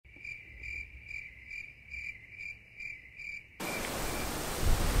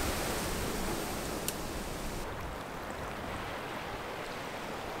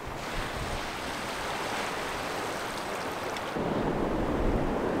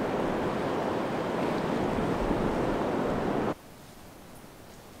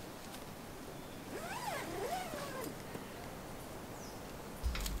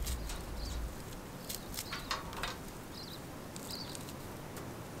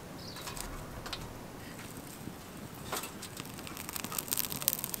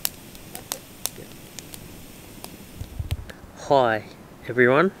Hi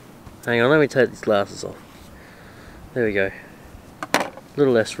everyone. Hang on, let me take these glasses off. There we go. A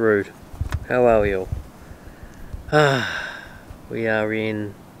little less rude. How are we all? We are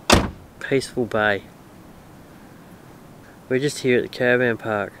in Peaceful Bay. We're just here at the caravan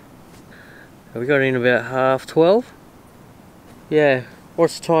park. We got in about 12:30. Yeah,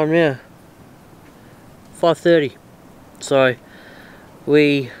 what's the time now? 5:30. So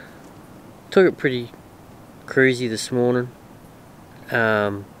we took it pretty cruisy this morning,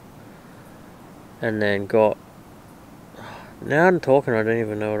 and then got, now I'm talking, I don't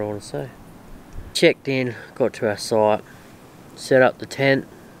even know what I want to say. Checked in, got to our site, set up the tent.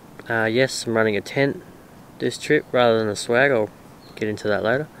 Yes, I'm running a tent this trip rather than a swag. I'll get into that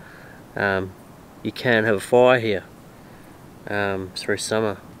later. You can have a fire here through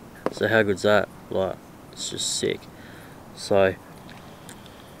summer, so how good's that? Like, it's just sick. So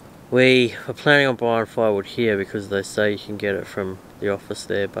we are planning on buying firewood here because they say you can get it from the office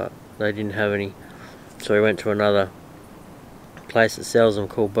there, but they didn't have any, so we went to another place that sells them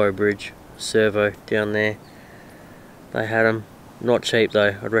called Bow Bridge Servo down there. They had them, not cheap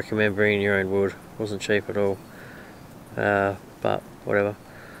though. I'd recommend bringing your own wood. Wasn't cheap at all, but whatever.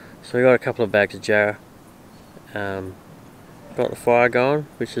 So we got a couple of bags of jarrah. Got the fire going,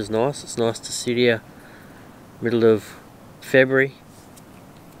 which is nice. It's nice to sit here middle of February,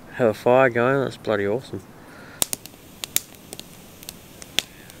 have a fire going. That's bloody awesome.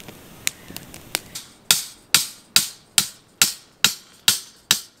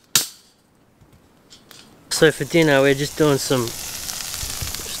 So for dinner we're just doing some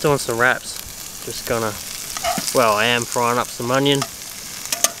wraps. Just gonna, well, I am frying up some onion.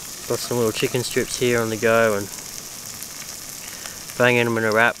 Got some little chicken strips here on the go and banging them in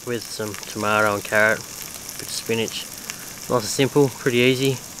a wrap with some tomato and carrot, a bit of spinach. Nice and simple, pretty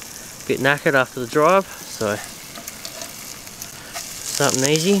easy. Bit knackered after the drive, so something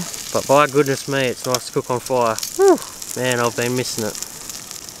easy. But by goodness me, it's nice to cook on fire. Whew, man, I've been missing it.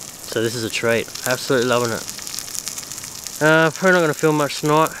 So this is a treat. Absolutely loving it. Probably not going to film much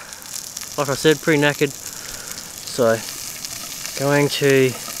tonight. Like I said, pretty knackered. So going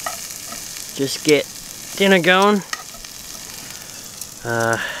to just get dinner going.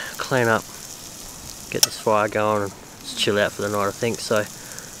 Clean up, get this fire going, and just chill out for the night, I think. So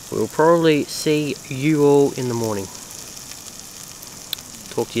we'll probably see you all in the morning.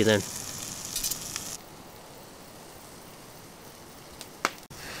 Talk to you then.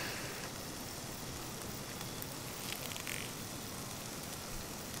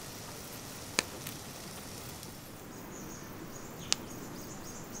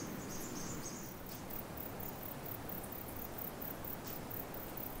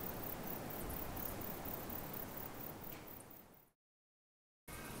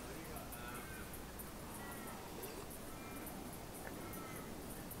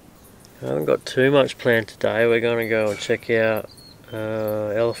 I haven't got too much planned today. We're going to go and check out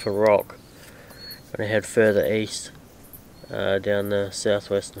Elephant Rock. Going to head further east down the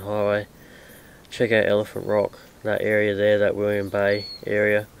southwestern highway. Check out Elephant Rock, that area there, that William Bay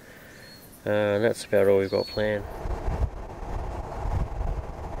area. And that's about all we've got planned.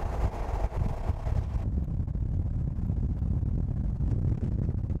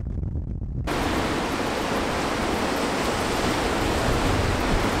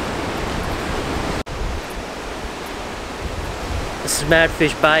 This is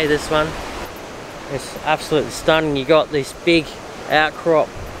Madfish Bay, this one. It's absolutely stunning. You got this big outcrop.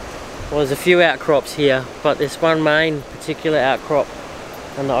 Well, there's a few outcrops here, but this one main particular outcrop,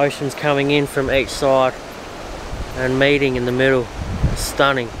 and the ocean's coming in from each side and meeting in the middle. It's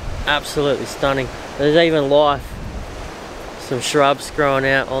stunning, absolutely stunning. There's even life, some shrubs growing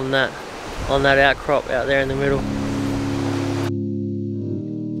out on that outcrop out there in the middle.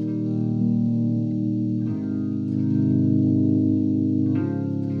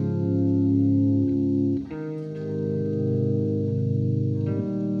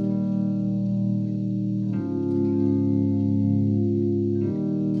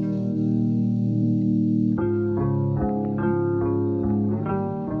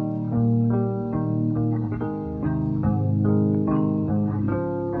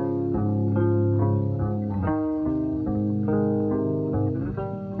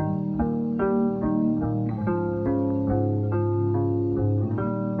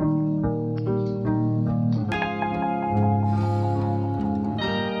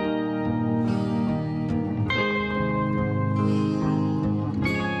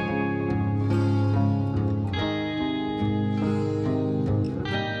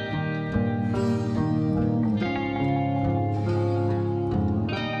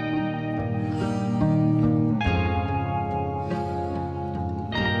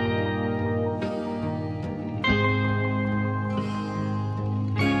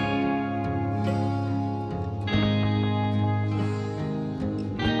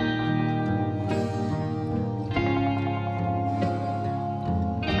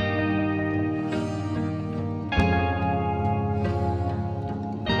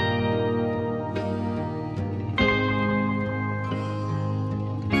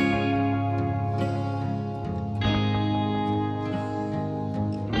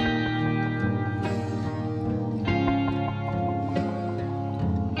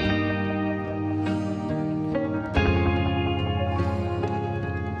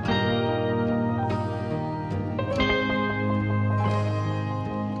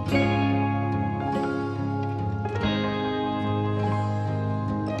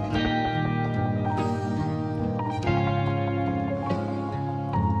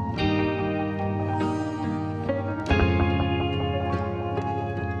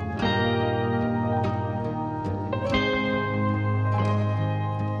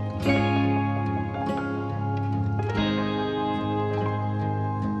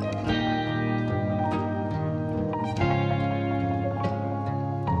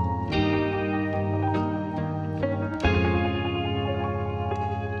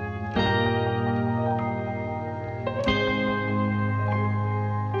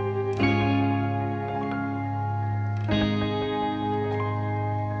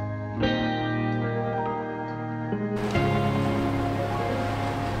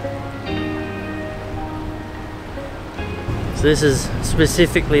 So this is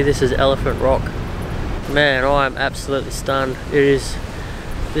specifically, this is Elephant Rock. Man, I am absolutely stunned. This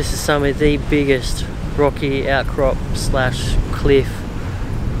is some of the biggest rocky outcrop slash cliff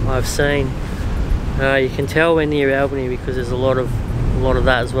I've seen. You can tell we're near Albany because there's a lot of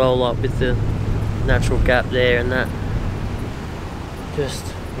that as well, like with the natural gap there and that.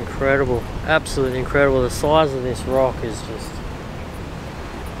 Just incredible, absolutely incredible. The size of this rock is just,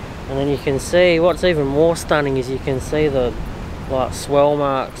 and then you can see what's even more stunning is you can see the like swell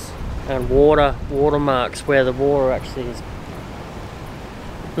marks and water marks where the water actually is.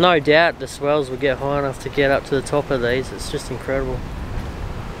 No doubt the swells will get high enough to get up to the top of these. It's just incredible.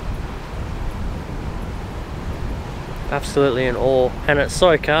 Absolutely in awe. And it's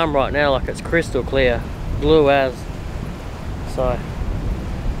so calm right now, like it's crystal clear, blue as. So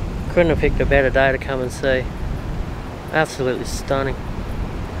couldn't have picked a better day to come and see. Absolutely stunning.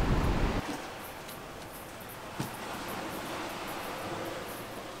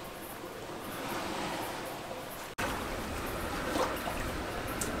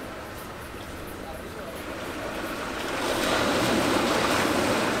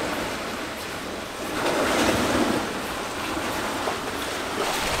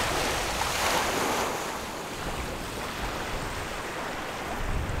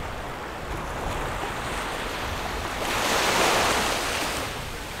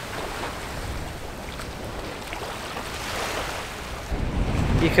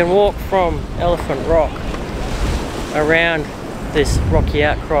 You can walk from Elephant Rock around this rocky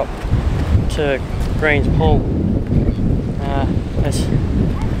outcrop to Green's Pool. It's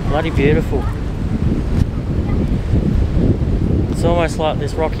bloody beautiful. It's almost like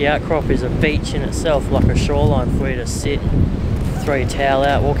this rocky outcrop is a beach in itself, like a shoreline for you to sit, throw your towel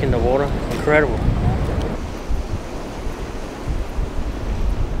out, walk in the water. Incredible.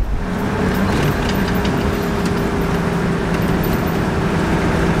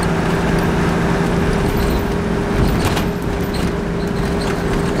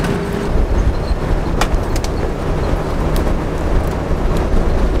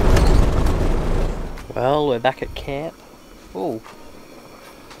 Well, we're back at camp. Oh,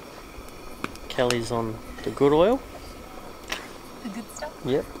 Kelly's on the good oil. The good stuff?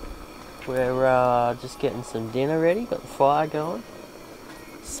 Yep. We're just getting some dinner ready, got the fire going.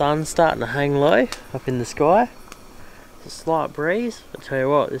 Sun's starting to hang low up in the sky. It's a slight breeze. I tell you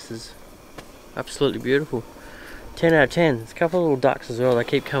what, this is absolutely beautiful. 10 out of 10. There's a couple of little ducks as well, they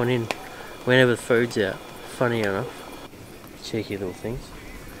keep coming in whenever the food's out. Funny enough. Cheeky little things.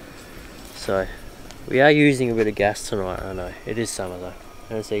 So, we are using a bit of gas tonight, I know. It is summer though,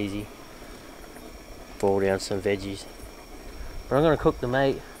 and it's easy. Boil down some veggies. But I'm going to cook the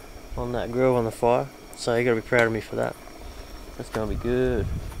meat on that grill on the fire, so you got to be proud of me for that. That's going to be good.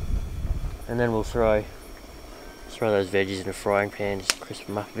 And then we'll throw those veggies in a frying pan, just crisp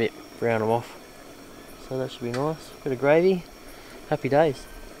them up a bit, brown them off. So that should be nice. Bit of gravy. Happy days.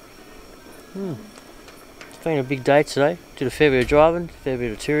 It's been a big day today. Did a fair bit of driving, a fair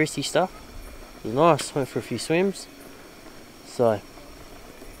bit of touristy stuff. It was nice, went for a few swims. So,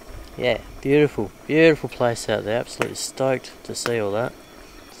 yeah, beautiful place out there. Absolutely stoked to see all that.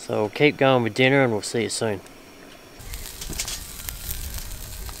 So we'll keep going with dinner and we'll see you soon.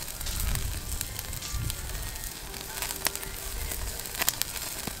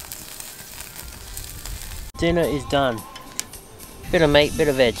 Dinner is done. Bit of meat, bit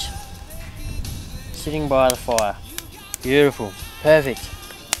of veg. Sitting by the fire. Beautiful, perfect.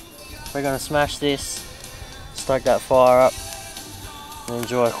 We're going to smash this, stoke that fire up, and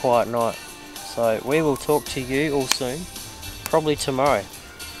enjoy a quiet night. So we will talk to you all soon, probably tomorrow.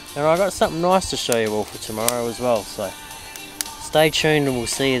 And I got something nice to show you all for tomorrow as well, so stay tuned and we'll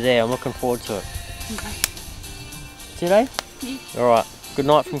see you there. I'm looking forward to it. Okay. Today? Yeah. Alright, good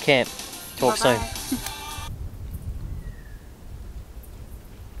night from camp. Talk Bye-bye. soon.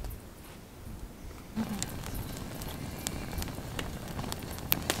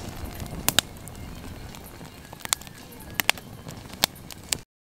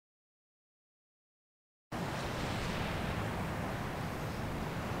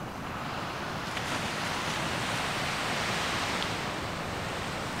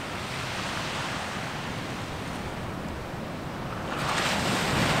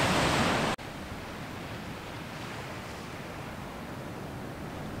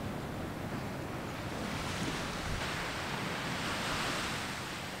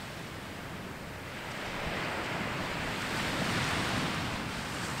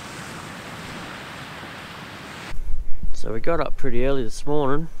 So we got up pretty early this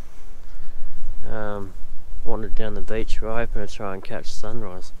morning, wandered down the beach. We were hoping to try and catch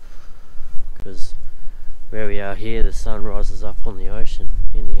sunrise because where we are here, the sun rises up on the ocean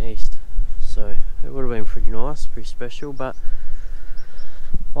in the east, so it would have been pretty nice, pretty special. But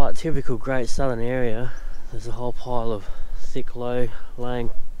like typical Great Southern area, there's a whole pile of thick, low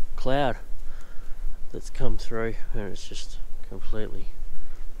laying cloud that's come through, and it's just completely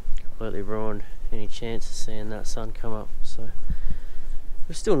ruined any chance of seeing that sun come up. So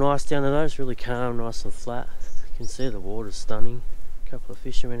it's still nice down there though, it's really calm, nice and flat. You can see the water's stunning. A couple of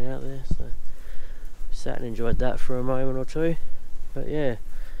fishermen out there, so we sat and enjoyed that for a moment or two. But yeah,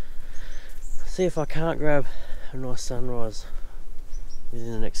 see if I can't grab a nice sunrise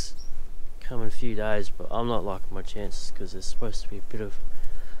within the next coming few days, but I'm not liking my chances because there's supposed to be a bit of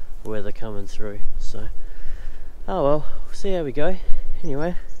weather coming through. So oh well, we'll see how we go.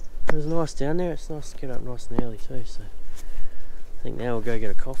 Anyway, it was nice down there. It's nice to get up nice and early too, so I think now we'll go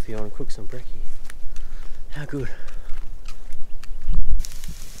get a coffee on and cook some brekkie. How good.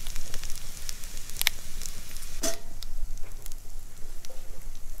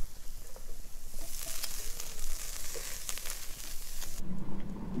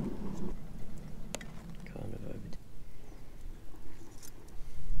 Kind of overdue.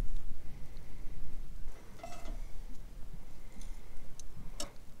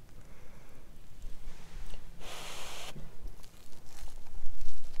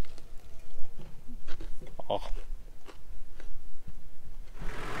 Oh.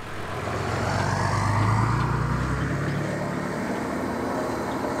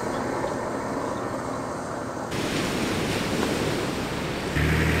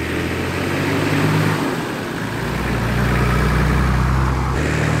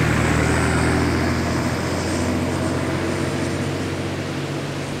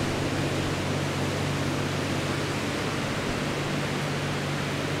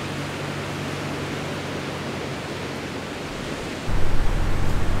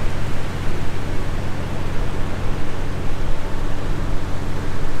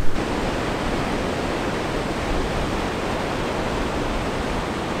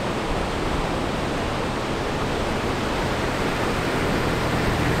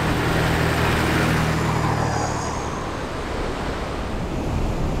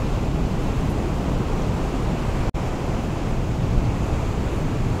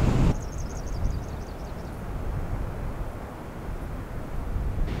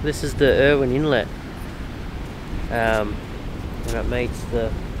 This is the Irwin Inlet, and it meets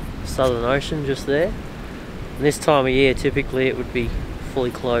the Southern Ocean just there. And this time of year typically it would be fully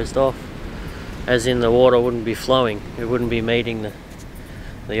closed off, as in the water wouldn't be flowing, it wouldn't be meeting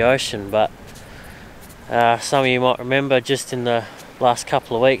the ocean. But some of you might remember just in the last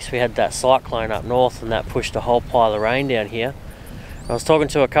couple of weeks we had that cyclone up north, and that pushed a whole pile of rain down here. I was talking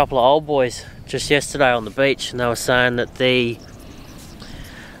to a couple of old boys just yesterday on the beach, and they were saying that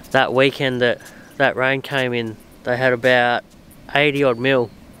that weekend that rain came in, they had about 80 odd mil.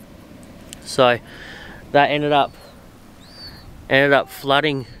 So that ended up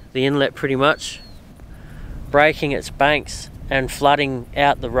flooding the inlet pretty much, breaking its banks and flooding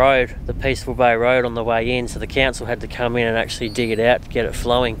out the road, the Peaceful Bay Road on the way in. So the council had to come in and actually dig it out to get it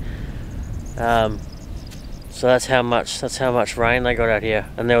flowing. So that's how much rain they got out here.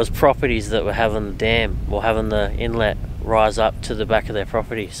 And there was properties that were having the dam or having the inlet rise up to the back of their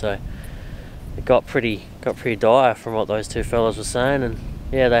property, so it got pretty dire from what those two fellas were saying. And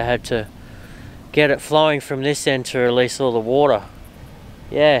yeah, they had to get it flowing from this end to release all the water.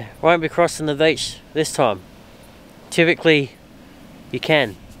 Yeah, won't be crossing the beach this time. Typically you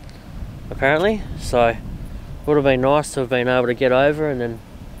can, apparently, so would have been nice to have been able to get over and then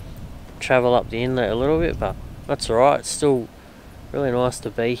travel up the inlet a little bit, but that's alright. It's still really nice to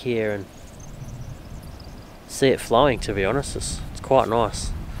be here and see it flowing, to be honest. It's quite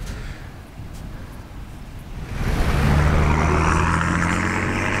nice.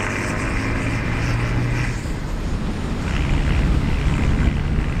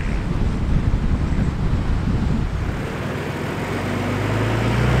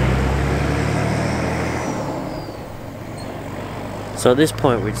 So at this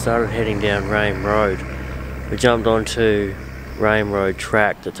point we'd started heading down Rame Road. We jumped onto Rame Road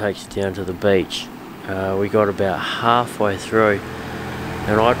track that takes you down to the beach. We got about halfway through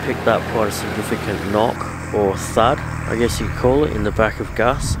and I picked up quite a significant knock or thud, I guess you could call it, in the back of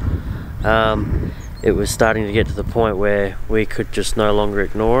Gus. It was starting to get to the point where we could just no longer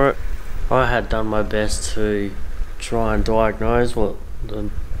ignore it. I had done my best to try and diagnose what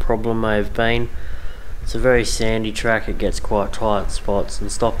the problem may have been. It's a very sandy track, it gets quite tight spots,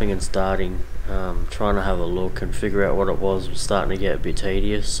 and stopping and starting, trying to have a look and figure out what it was starting to get a bit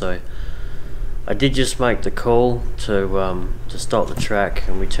tedious. So I did just make the call to stop the track,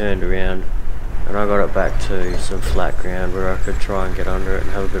 and we turned around and I got it back to some flat ground where I could try and get under it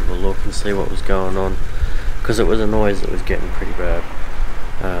and have a bit of a look and see what was going on, because it was a noise that was getting pretty bad.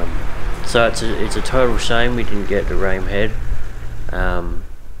 So it's a total shame we didn't get to Rame Head,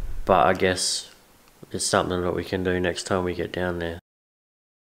 but I guess it's something that we can do next time we get down there.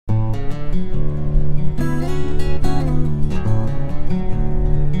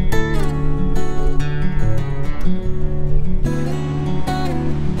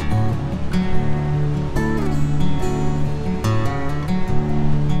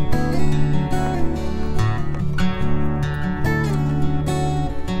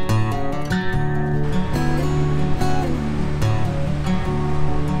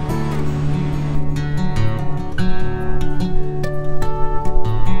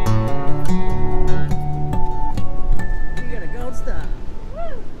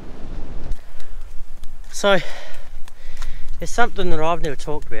 So, it's something that I've never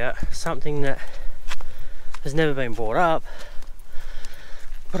talked about, something that has never been brought up,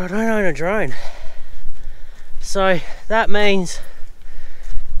 but I don't own a drone. So that means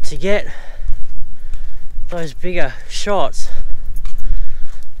to get those bigger shots,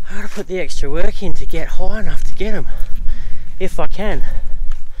 I gotta put the extra work in to get high enough to get them, if I can.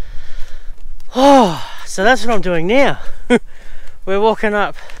 Oh, so that's what I'm doing now. We're walking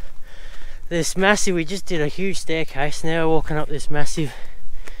up this massive, we just did a huge staircase, now we're walking up this massive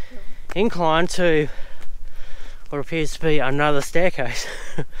incline to what appears to be another staircase.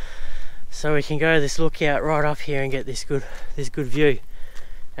 So we can go to this lookout right up here and get this good view.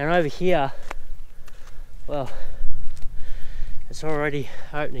 And over here, well, it's already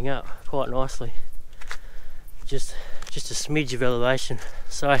opening up quite nicely. Just a smidge of elevation.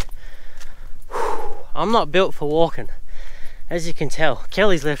 So I'm not built for walking. As you can tell,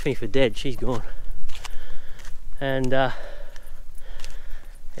 Kelly's left me for dead, she's gone. And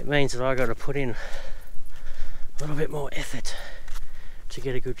it means that I got to put in a little bit more effort to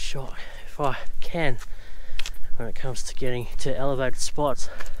get a good shot, if I can, when it comes to getting to elevated spots.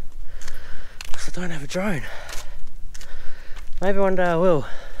 Because I don't have a drone. Maybe one day I will.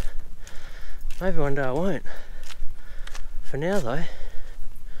 Maybe one day I won't. For now though,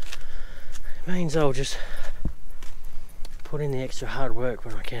 it means I'll just put in the extra hard work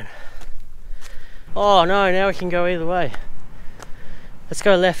when I can. Oh no, now we can go either way. Let's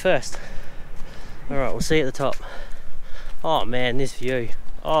go left first. Alright, we'll see you at the top. Oh man, this view.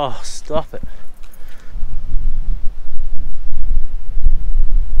 Oh, stop it.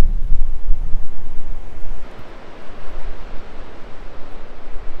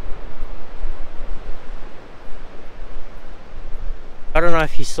 I don't know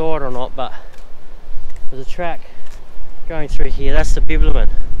if you saw it or not, but there's a track going through here. That's the Bibliman.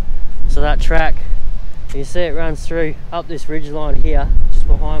 So that track, you see it runs through up this ridge line here, just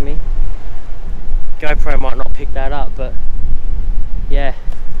behind me. GoPro might not pick that up, but yeah,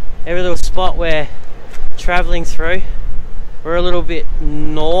 every little spot we're travelling through. We're a little bit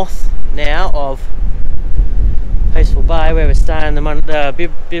north now of Peaceful Bay where we're staying. The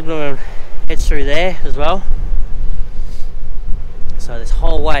Bibliman heads through there as well. So this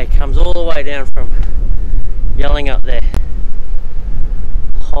whole way comes all the way down from Yelling up there,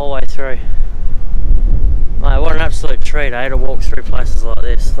 whole way through. Mate, what an absolute treat, eh, to walk through places like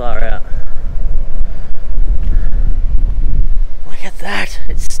this, far out. Look at that,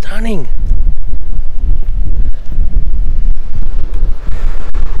 it's stunning.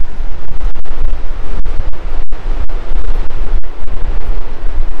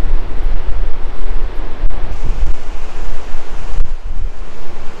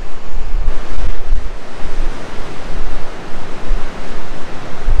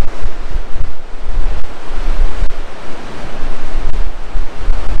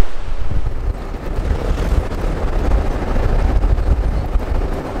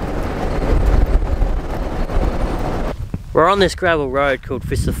 We're on this gravel road called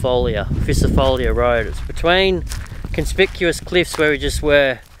Fissifolia Road. It's between Conspicuous Cliffs where we just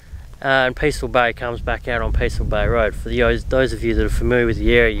were and Peaceful Bay comes back out on Peaceful Bay Road. For those of you that are familiar with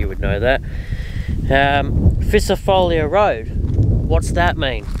the area, you would know that. Fissifolia Road, what's that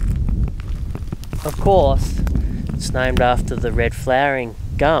mean? Of course, it's named after the red flowering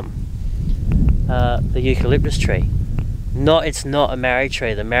gum, the eucalyptus tree. It's not a marri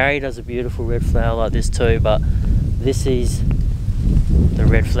tree. The marri does a beautiful red flower like this too, but this is the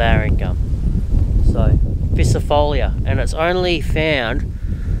red flowering gum. So, Fissifolia, and it's only found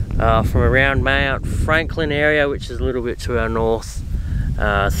from around Mount Franklin area, which is a little bit to our north,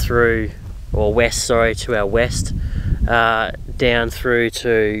 to our west, down through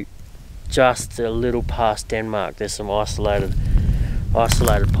to just a little past Denmark. There's some isolated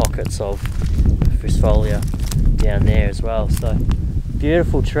isolated pockets of Westralia down there as well. So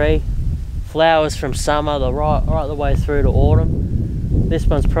beautiful tree, flowers from summer right the way through to autumn. This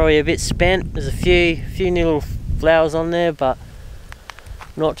one's probably a bit spent. There's a few new little flowers on there, but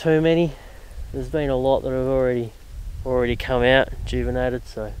not too many. There's been a lot that have already come out, rejuvenated.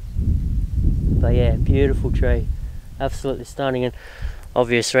 So, but yeah, beautiful tree, absolutely stunning, and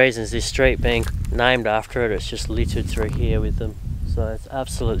obvious reasons, this street being named after it, it's just littered through here with them. So it's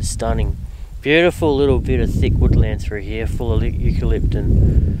absolutely stunning. Beautiful little bit of thick woodland through here, full of eucalypt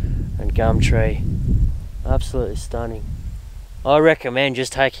and gum tree. Absolutely stunning. I recommend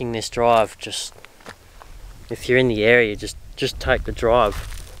just taking this drive. Just if you're in the area, just take the drive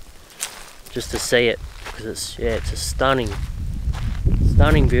just to see it, because it's a stunning,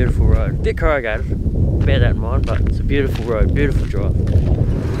 beautiful road. Bit corrugated, bear that in mind, but it's a beautiful road, beautiful drive.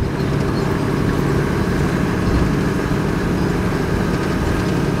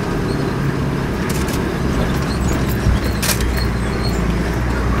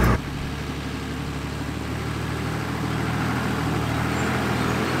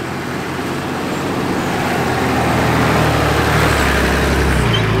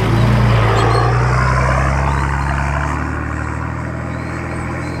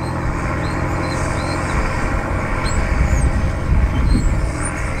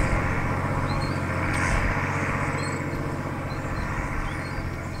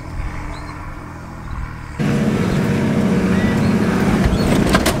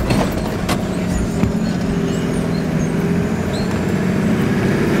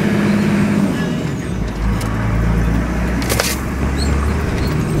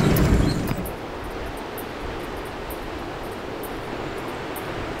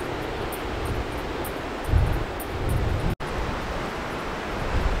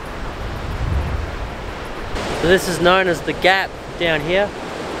 So this is known as the Gap down here.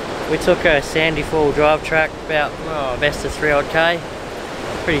 We took a sandy fall drive track about best of 3 odd K,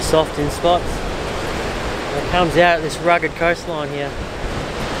 pretty soft in spots. And it comes out at this rugged coastline here.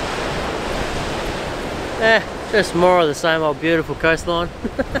 Just more of the same old beautiful coastline.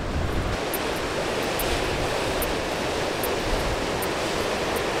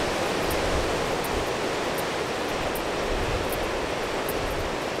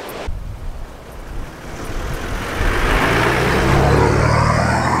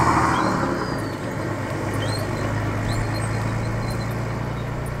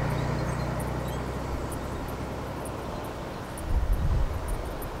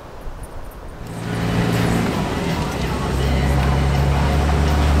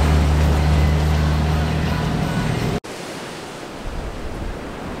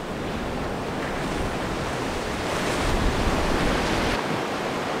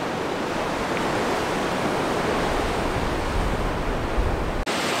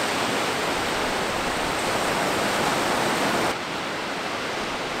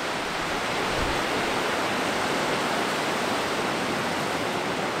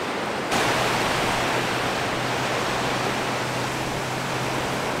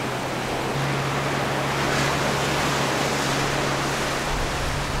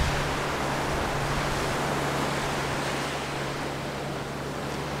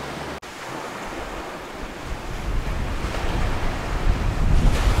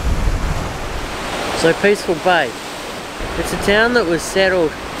 So Peaceful Bay, it's a town that was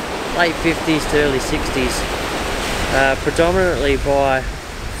settled late 50s to early 60s, predominantly by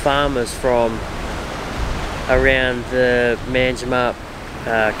farmers from around the Manjimup,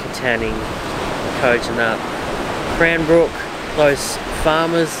 Katanning, Kojonup, Cranbrook, those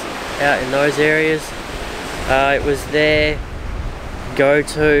farmers out in those areas. It was their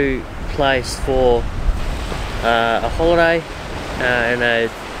go-to place for a holiday and a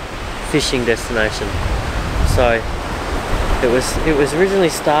fishing destination. So it was originally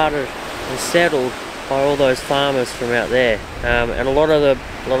started and settled by all those farmers from out there, and a lot of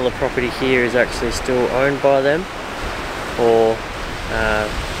the property here is actually still owned by them or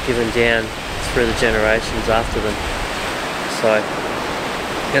given down through the generations after them. So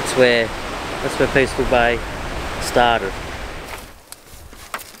that's where Peaceful Bay started.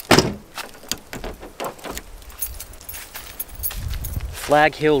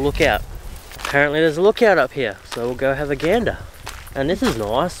 Flag Hill Lookout. Apparently there's a lookout up here, so we'll go have a gander. And this is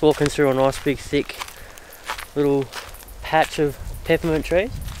nice, walking through a nice big thick little patch of peppermint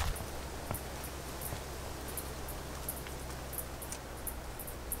trees.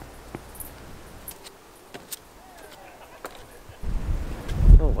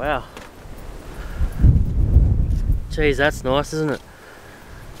 Oh wow. Geez, that's nice, isn't it?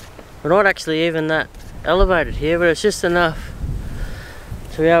 We're not actually even that elevated here, but it's just enough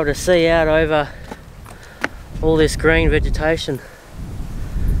to be able to see out over all this green vegetation.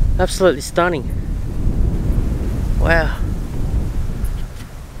 Absolutely stunning. Wow.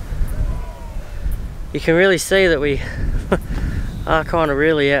 You can really see that we are kind of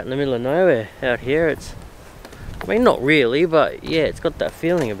really out in the middle of nowhere out here. It's, I mean, not really, but yeah, it's got that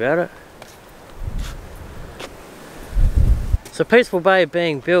feeling about it. So Peaceful Bay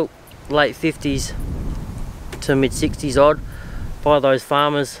being built late 50s to mid 60s odd by those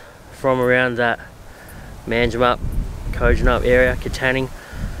farmers from around that Manjimup, Kojonup area, Katanning.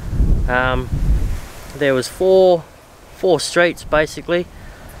 There was four streets basically,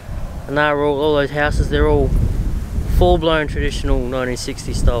 and they were all those houses, they're all full-blown traditional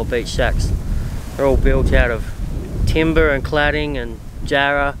 1960s style beach shacks. They're all built out of timber and cladding and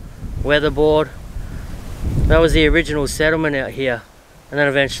jarrah, weatherboard. That was the original settlement out here, and then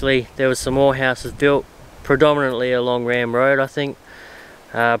eventually there was some more houses built predominantly along Ram Road, I think,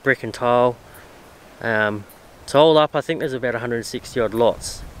 brick and tile. So all up I think there's about 160 odd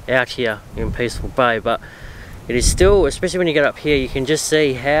lots out here in Peaceful Bay, but it is still, especially when you get up here, you can just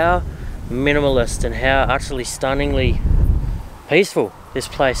see how minimalist and how utterly stunningly peaceful this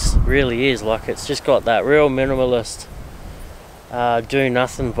place really is. Like, it's just got that real minimalist do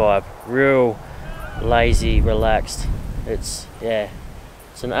nothing vibe, real lazy, relaxed. It's, yeah,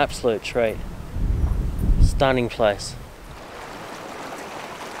 it's an absolute treat. Stunning place.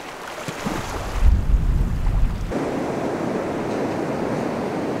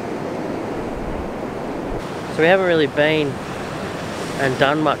 So we haven't really been and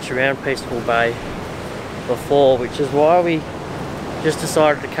done much around Peaceful Bay before, which is why we just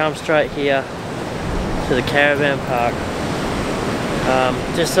decided to come straight here to the caravan park,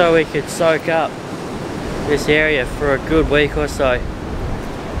 just so we could soak up this area for a good week or so,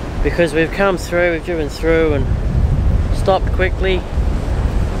 because we've come through, we've driven through and stopped quickly,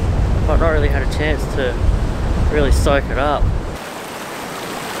 but not really had a chance to really soak it up.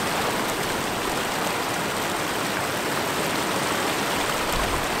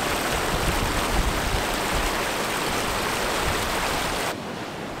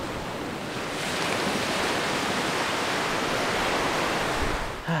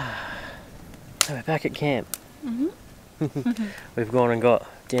 So we're back at camp. We've gone and got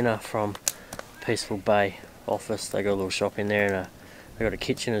dinner from Peaceful Bay office. They got a little shop in there, and they got a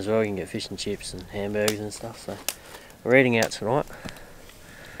kitchen as well. You can get fish and chips and hamburgers and stuff. So we're eating out tonight.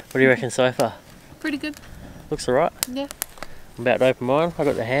 What do you reckon so far? Pretty good. Looks alright. Yeah. I'm about to open mine. I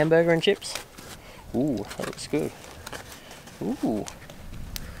got the hamburger and chips. Ooh, that looks good. Ooh.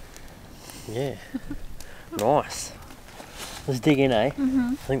 Yeah. Nice. Let's dig in, eh?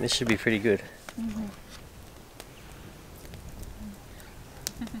 I think this should be pretty good.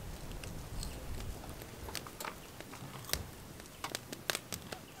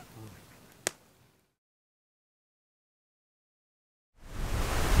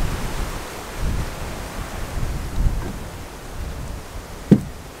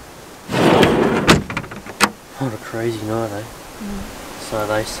 What a crazy night, eh? So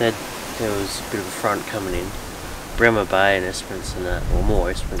they said there was a bit of a front coming in. Bremer Bay and Esperance and that, or more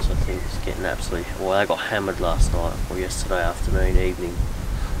Esperance I think, is getting absolutely, well, they got hammered last night, or yesterday afternoon, evening,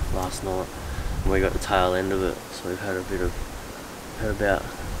 last night, and we got the tail end of it. So we've had about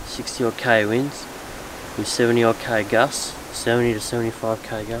 60 odd K winds with 70 odd K gusts, 70 to 75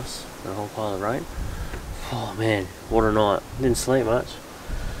 K gusts, and a whole pile of rain. Oh man, what a night. Didn't sleep much.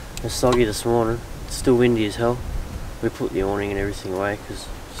 It's soggy this morning, it's still windy as hell. We put the awning and everything away because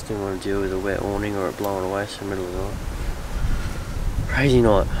just didn't want to deal with a wet awning or it blowing away so middle of the night. Crazy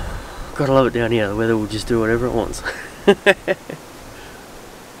night. Gotta love it down here, the weather will just do whatever it wants.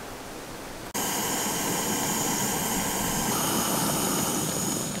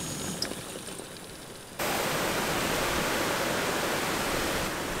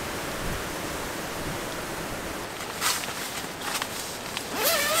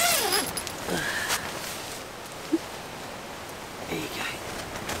 There you go.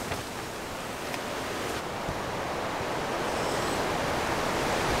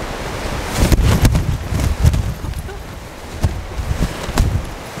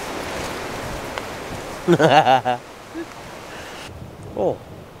 Oh,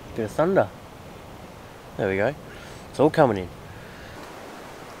 bit of thunder. There we go. It's all coming in.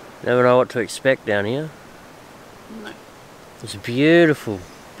 Never know what to expect down here. No. It was a beautiful,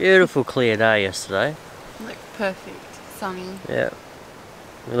 beautiful clear day yesterday. Like perfect. Sunny. Yeah.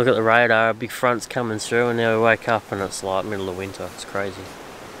 We look at the radar, a big front's coming through, and now we wake up and it's like middle of winter. It's crazy.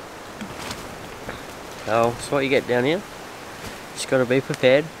 Oh, so what you get down here? Just got to be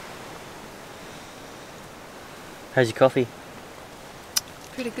prepared. How's your coffee?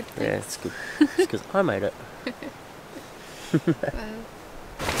 pretty good. Yeah, it's good. It's because I made it.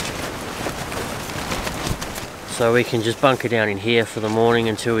 So we can just bunker down in here for the morning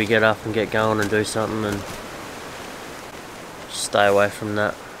until we get up and get going and do something, and stay away from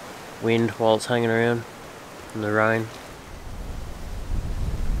that wind while it's hanging around and the rain.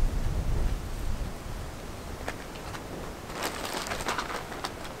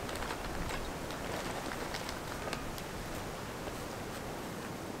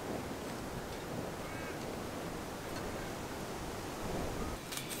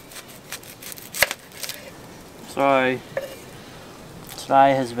 So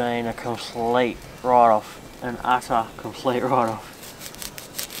today has been a complete write-off, an utter complete write-off.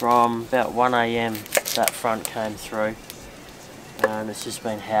 From about 1 AM that front came through, and it's just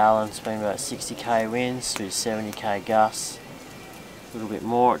been howling. It's been about 60k winds to 70k gusts, a little bit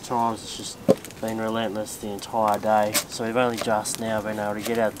more at times. It's just been relentless the entire day. So we've only just now been able to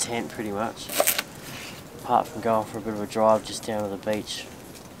get out of the tent pretty much, apart from going for a bit of a drive just down to the beach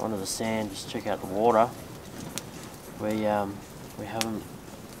onto the sand, just check out the water. We haven't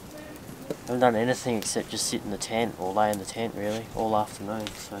done anything except just sit in the tent or lay in the tent really all afternoon.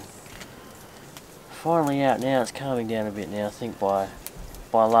 So finally out now. It's calming down a bit now. I think by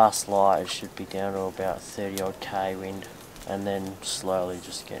last light it should be down to about 30 odd k wind, and then slowly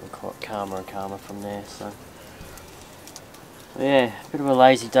just getting calmer and calmer from there. So yeah, a bit of a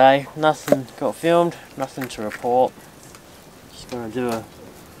lazy day. Nothing got filmed, nothing to report. Just gonna do a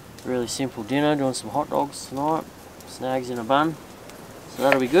really simple dinner, doing some hot dogs tonight, snags in a bun, so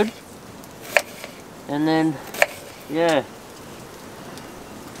that'll be good. And then yeah,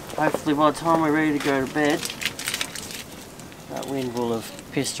 hopefully by the time we're ready to go to bed, that wind will have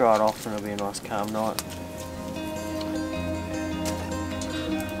pissed right off and it'll be a nice calm night.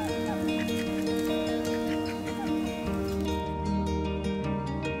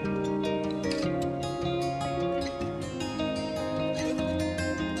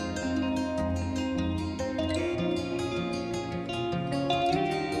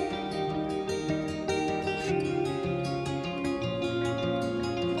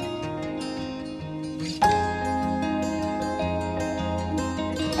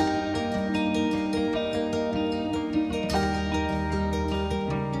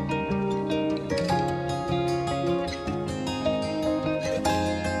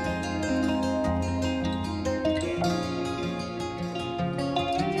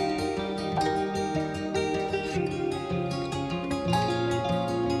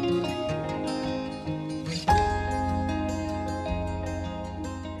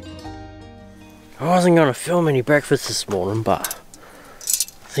 I wasn't going to film any breakfast this morning, but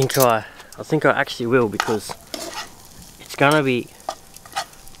I think I actually will, because it's going to be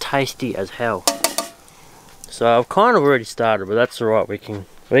tasty as hell. So I've kind of already started, but that's alright. We can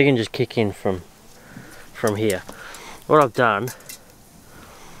just kick in from here. What I've done,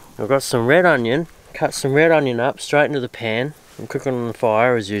 I've got some red onion, cut some red onion up straight into the pan. I'm cooking on the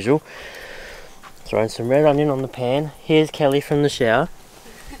fire as usual. Throwing some red onion on the pan. Here's Kelly from the shower.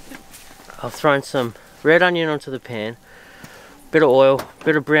 I've thrown some red onion onto the pan, bit of oil,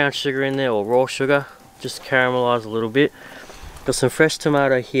 bit of brown sugar in there, or raw sugar, just caramelise a little bit. Got some fresh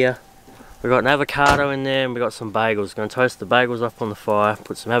tomato here. We've got an avocado in there, and we've got some bagels. Going to toast the bagels up on the fire,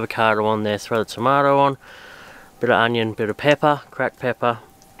 put some avocado on there, throw the tomato on, bit of onion, bit of pepper, cracked pepper.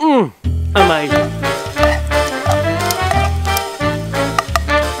 Amazing.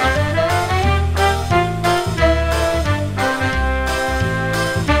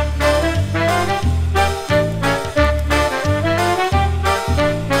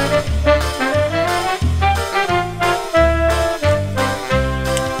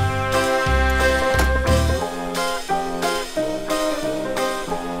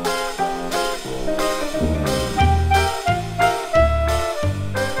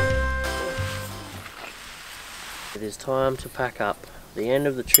 It is time to pack up. The end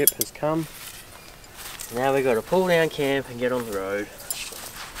of the trip has come. Now we've got to pull down camp and get on the road.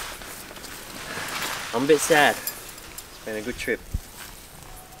 I'm a bit sad. It's been a good trip.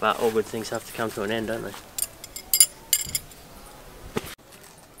 But all good things have to come to an end, don't they?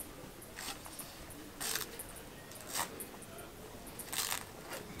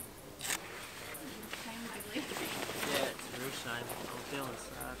 Yeah, it's a real shame. I'm feeling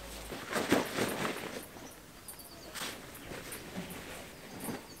sad.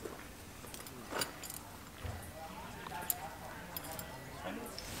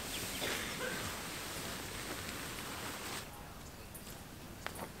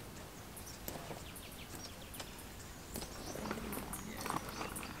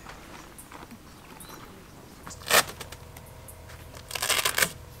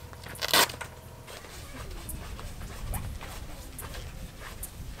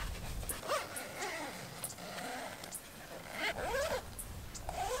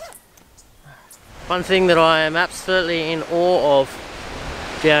 One thing that I am absolutely in awe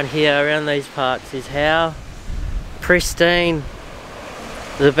of down here around these parts is how pristine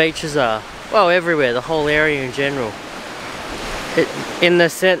the beaches are. Well, everywhere, the whole area in general. In the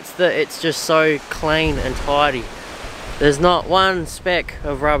sense that it's just so clean and tidy. There's not one speck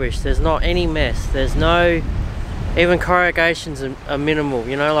of rubbish, there's not any mess, there's no, even corrugations are minimal,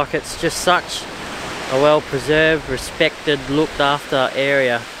 you know, like it's just such a well preserved, respected, looked after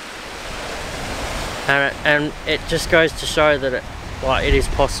area. And it just goes to show that it is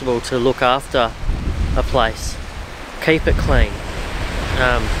possible to look after a place, keep it clean,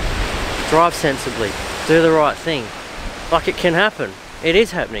 drive sensibly, do the right thing. Like, it can happen, it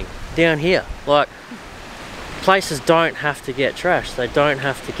is happening down here. Like, places don't have to get trashed, they don't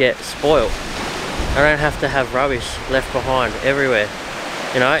have to get spoiled, they don't have to have rubbish left behind everywhere.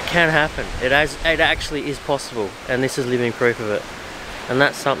 You know, it can happen, it actually is possible, and this is living proof of it. And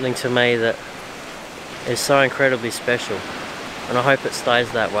that's something to me that is so incredibly special, and I hope it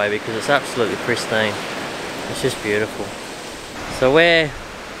stays that way because it's absolutely pristine. It's just beautiful. So we're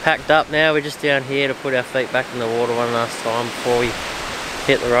packed up now, we're just down here to put our feet back in the water one last time before we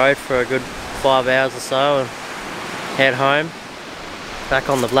hit the road for a good 5 hours or so and head home, back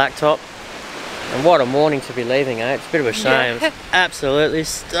on the blacktop. And what a morning to be leaving, eh? It's a bit of a shame. Yeah. It's absolutely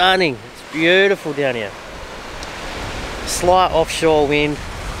stunning. It's beautiful down here. Slight offshore wind.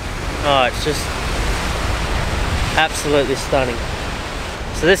 Oh, it's just absolutely stunning.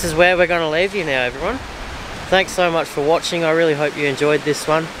 So this is where we're going to leave you now, everyone. Thanks so much for watching. I really hope you enjoyed this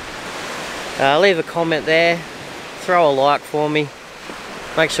one. Leave a comment there, throw a like for me,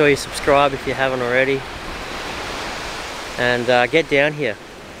 make sure you subscribe if you haven't already, and get down here.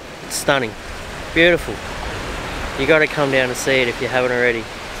 It's stunning, beautiful. You got to come down and see it if you haven't already.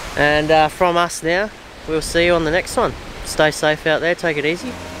 And from us now, we'll see you on the next one. Stay safe out there, take it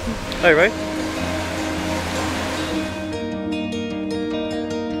easy. Hey, Ray.